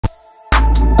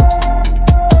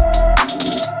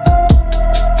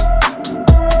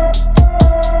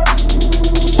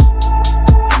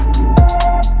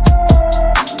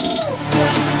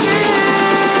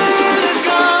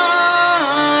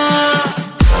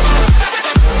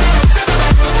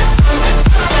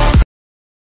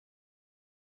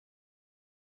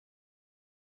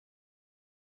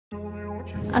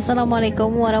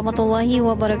Assalamualaikum warahmatullahi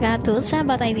wabarakatuh.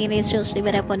 Sahabat IT News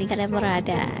dimanapun kalian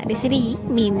berada. Di sini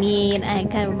Mimin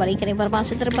akan memberikan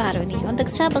informasi terbaru nih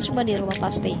untuk sahabat semua di rumah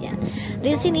pastinya.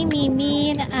 Di sini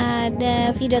Mimin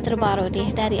ada video terbaru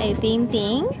nih dari Ayu Ting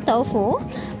Ting, Tofu,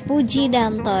 Puji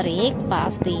dan Torik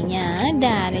pastinya,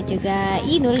 dan juga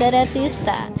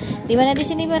INULDARATISTA. Dimana di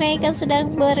sini mereka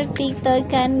sedang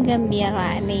bertiktokan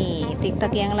gembira nih,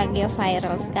 TikTok yang lagi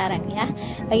viral sekarang ya.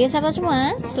 Bagi sahabat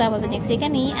semua, selamat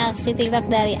menyaksikan nih aksi TikTok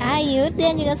dari Ayu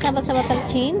dan juga sahabat-sahabat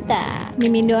tercinta.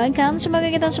 Mimin doakan semoga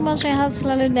kita semua sehat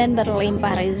selalu dan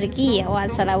berlimpah rezeki.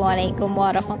 Wassalamualaikum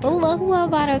warahmatullahi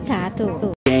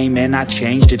wabarakatuh. And I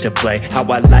changed it to play how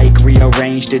I like,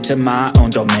 rearranged it to my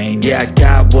own domain. Yeah, I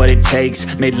got what it takes,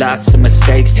 made lots of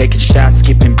mistakes, taking shots,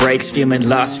 skipping breaks, feeling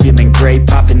lost, feeling great,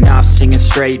 popping off, singing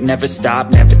straight, never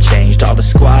stopped, never changed. All the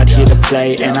squad here to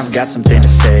play, and I've got something to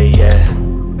say, yeah.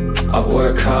 I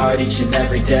work hard each and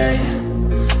every day,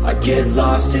 I get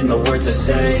lost in the words I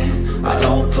say. I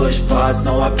don't push pause,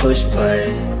 no, I push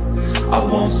play. I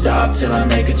won't stop till I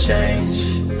make a change.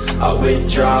 I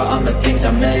withdraw on the things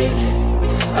I make,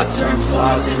 I turn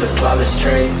flaws into flawless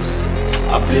traits.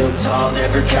 I build tall,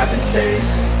 never capped in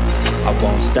space. I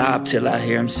won't stop till I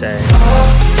hear him say, oh,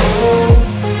 oh,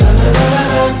 la, la, la,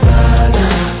 la, la,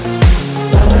 la,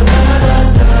 la, la, la, la,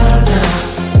 la, la.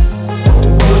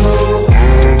 Oh,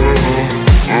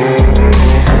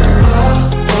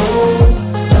 oh,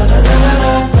 la, la, la, la,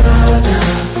 la, la, la,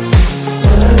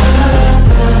 la, la, la, la.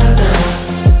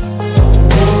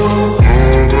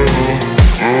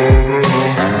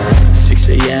 6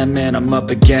 a.m. and I'm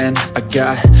up again. I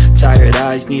got tired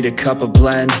eyes, need a cup of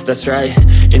blend. That's right,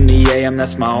 in the AM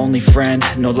that's my only friend.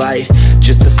 No light,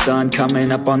 just the sun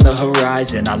coming up on the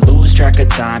horizon. I lose track of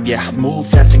time, yeah, I move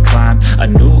fast and climb a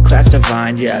new class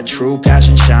divine, yeah, true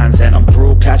passion shines. And I'm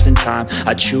through passing time,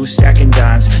 I choose stacking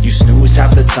dimes. You snooze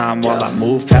half the time while I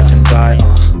move passing by.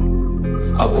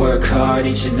 I work hard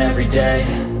each and every day,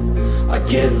 I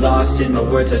get lost in the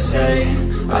words I say.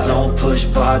 I don't push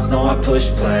pause, no, I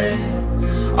push play.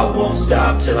 I won't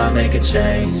stop till I make a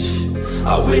change.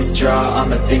 I withdraw on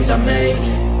the things I make,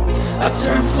 I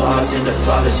turn flaws into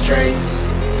flawless traits.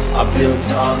 I build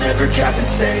tall, never capped in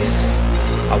space.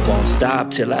 I won't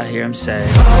stop till I hear him say,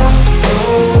 oh,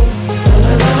 oh,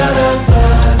 la, la, la, la,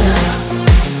 la, la,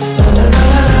 la, la, la,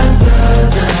 la, la,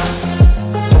 la.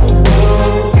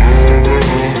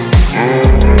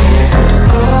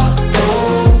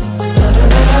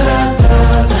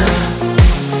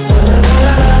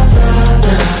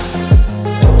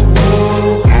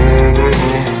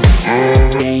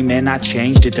 And I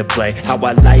changed it to play how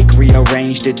I like,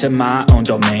 rearranged it to my own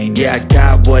domain. Yeah, I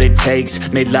got what it takes,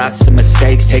 made lots of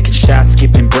mistakes, taking shots,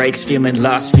 skipping breaks, feeling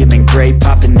lost, feeling great,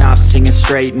 popping off, singing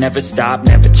straight, never stopped,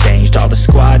 never changed. All the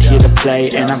squad here to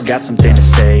play, and I've got something to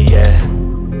say, yeah.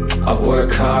 I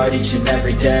work hard each and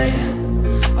every day,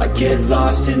 I get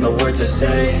lost in the words I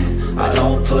say. I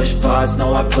don't push pause,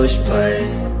 no, I push play.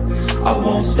 I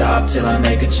won't stop till I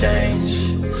make a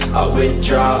change. I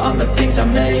withdraw on the things I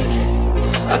make,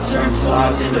 I turn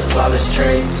flaws into flawless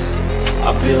traits.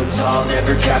 I build tall,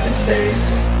 never capped in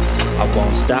space. I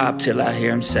won't stop till I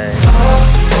hear him say, oh,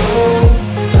 oh,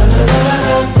 la, la, la,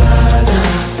 la, la, la,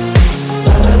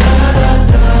 la, la, la, la,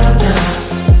 la, la.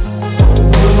 Oh,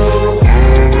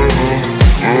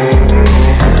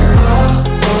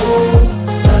 oh,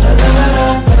 la, la, la,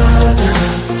 la, la, la, la,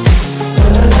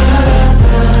 la, la, la, la.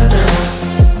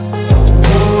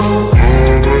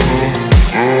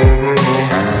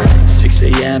 6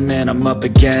 a.m. and I'm up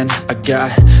again. I got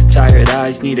tired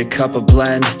eyes, need a cup of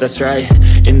blend. That's right,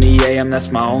 in the AM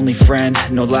that's my only friend.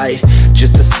 No light,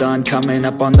 just the sun coming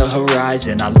up on the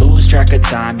horizon. I lose track of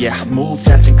time, yeah, I move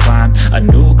fast and climb a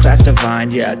new class divine,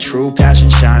 yeah, true passion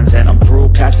shines. And I'm through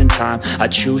passing time, I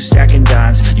choose stacking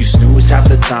dimes. You snooze half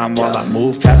the time while I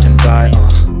move passing by.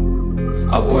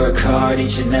 I work hard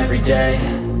each and every day,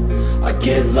 I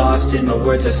get lost in the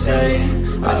words I say.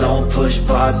 I don't push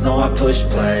pause, no, I push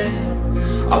play.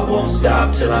 I won't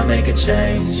stop till I make a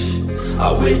change.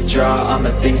 I withdraw on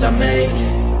the things I make,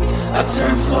 I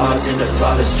turn flaws into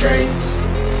flawless traits.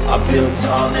 I build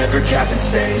tall, never capped in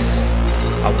space.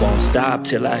 I won't stop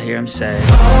till I hear him say,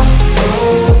 oh,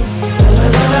 oh, la,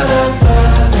 la, la, la,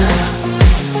 la,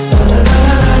 la, la, la,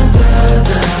 la, la,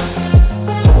 la.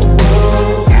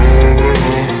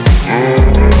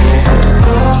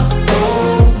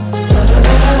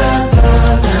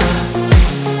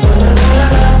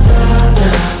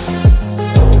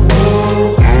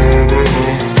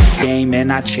 And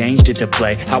I changed it to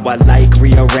play how I like,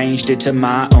 rearranged it to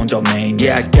my own domain.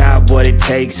 Yeah, I got what it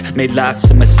takes, made lots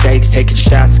of mistakes, taking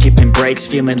shots, skipping breaks,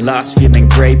 feeling lost, feeling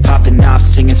great, popping off,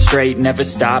 singing straight, never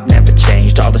stopped, never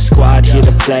changed. All the squad here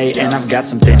to play, and I've got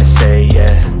something to say,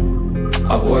 yeah.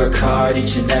 I work hard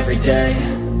each and every day,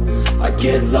 I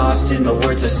get lost in the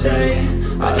words I say.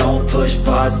 I don't push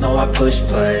pause, no I push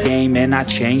play. Game and I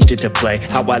changed it to play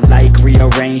how I like,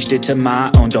 rearranged it to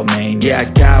my own domain. Yeah, I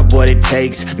got what it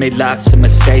takes, made lots of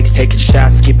mistakes, taking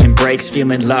shots, skipping breaks,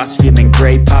 feeling lost, feeling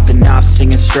great, popping off,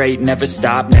 singing straight, never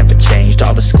stopped, never changed.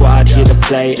 All the squad here to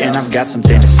play, and I've got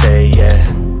something to say, yeah.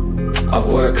 I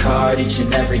work hard each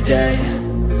and every day,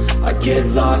 I get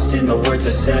lost in the words I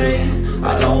say.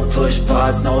 I don't push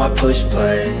pause, no I push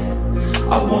play.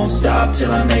 I won't stop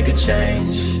till I make a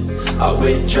change. I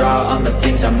withdraw on the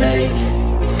things I make.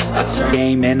 I turn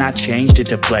game and I changed it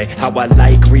to play how I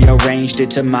like, rearranged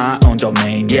it to my own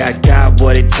domain. Yeah, I got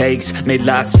what it takes, made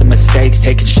lots of mistakes,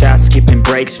 taking shots, skipping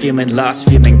breaks, feeling lost,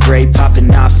 feeling great,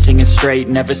 popping off, singing straight,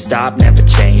 never stopped, never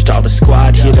changed. All the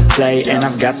squad here to play, and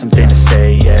I've got something to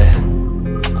say, yeah.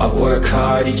 I work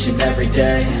hard each and every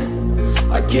day,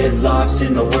 I get lost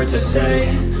in the words I say.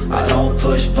 I don't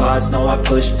push pause, no I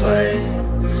push play.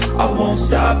 I won't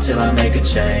stop till I make a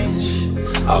change.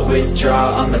 I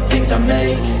withdraw on the things I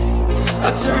make.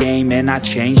 I turn game and I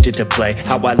changed it to play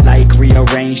how I like,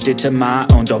 rearranged it to my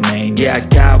own domain. Yeah, I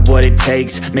got what it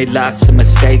takes, made lots of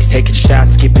mistakes, taking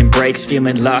shots, skipping breaks,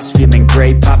 feeling lost, feeling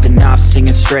great, popping off,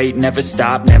 singing straight, never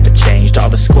stopped, never changed. All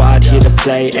the squad here to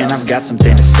play, and I've got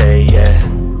something to say, yeah.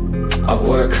 I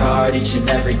work hard each and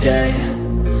every day,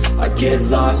 I get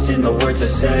lost in the words I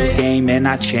say. Game and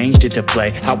I changed it to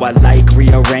play how I like,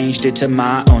 rearranged it to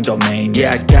my own domain.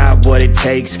 Yeah, I got what it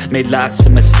takes, made lots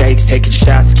of mistakes, taking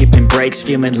shots, skipping breaks,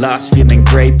 feeling lost, feeling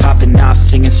great, popping off,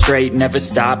 singing straight, never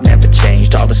stopped, never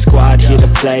changed. All the squad here to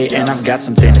play, and I've got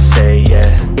something to say,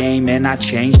 yeah. Game and I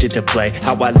changed it to play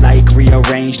how I like,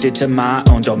 rearranged it to my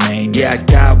own domain. Yeah, I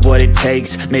got what it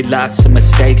takes, made lots of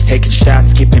mistakes, taking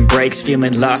shots, skipping breaks,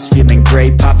 feeling lost, feeling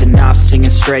great, popping off, singing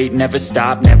straight, never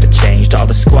stopped, never changed. All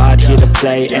the squad here to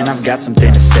play, and I've got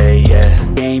something to say,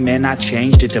 yeah. Game and I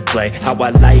changed it to play how I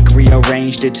like,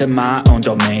 rearranged it to my own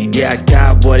domain. Yeah, I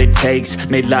got what it takes,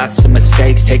 made lots of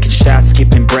mistakes, taking shots,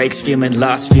 skipping breaks, feeling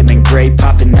lost, feeling great,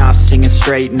 popping off, singing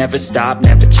straight, never stopped,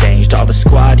 never changed. All the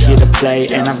squad here to play,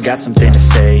 and I've got something to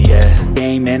say, yeah.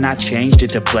 Game and I changed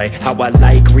it to play how I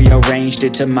like, rearranged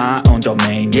it to my own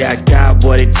domain. Yeah, I got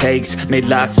what it takes, made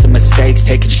lots of mistakes,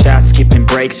 taking shots, skipping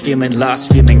breaks, feeling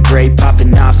lost, feeling great,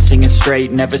 popping off, singing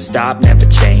straight, never stopped, never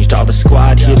changed. All the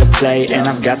squad here to play, and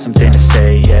I've got something to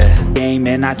say, yeah. Game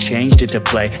and I changed it to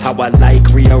play how I like,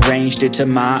 rearranged it to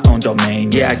my own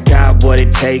domain. Yeah, I got what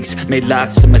it takes, made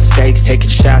lots of mistakes, taking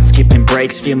shots, skipping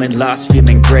breaks, feeling lost,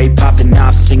 feeling great, popping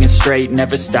off, singing straight,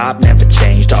 never stopped, never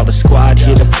changed. All the squad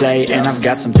here to play, and I've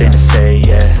got something to say,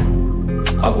 yeah.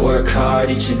 I work hard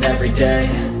each and every day,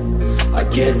 I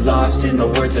get lost in the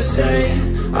words I say.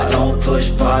 I don't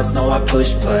push pause, no I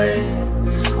push play.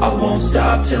 I won't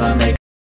stop till I make